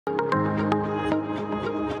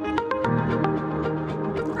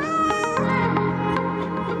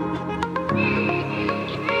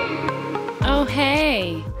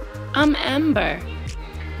I'm Ember.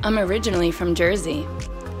 I'm originally from Jersey,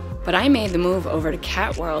 but I made the move over to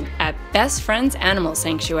Cat World at Best Friends Animal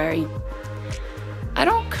Sanctuary. I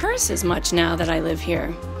don't curse as much now that I live here,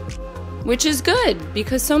 which is good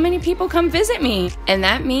because so many people come visit me, and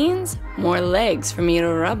that means more legs for me to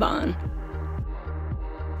rub on.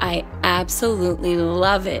 I absolutely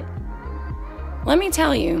love it. Let me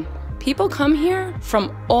tell you, people come here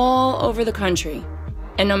from all over the country,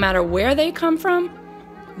 and no matter where they come from,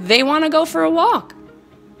 they want to go for a walk.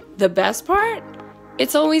 The best part?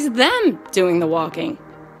 It's always them doing the walking.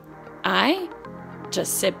 I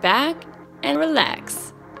just sit back and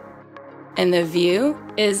relax. And the view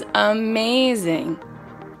is amazing.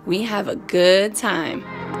 We have a good time.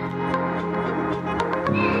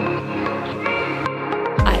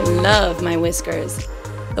 I love my whiskers.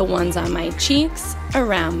 The ones on my cheeks,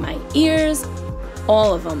 around my ears,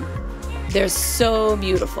 all of them. They're so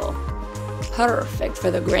beautiful. Perfect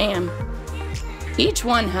for the gram. Each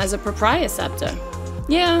one has a proprioceptor.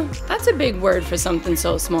 Yeah, that's a big word for something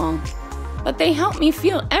so small. But they help me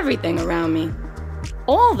feel everything around me.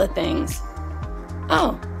 All the things.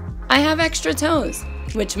 Oh, I have extra toes,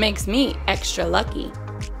 which makes me extra lucky.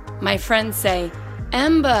 My friends say,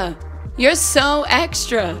 "Ember, you're so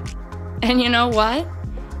extra." And you know what?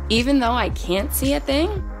 Even though I can't see a thing,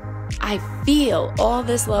 I feel all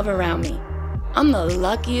this love around me. I'm the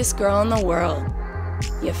luckiest girl in the world.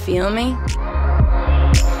 You feel me?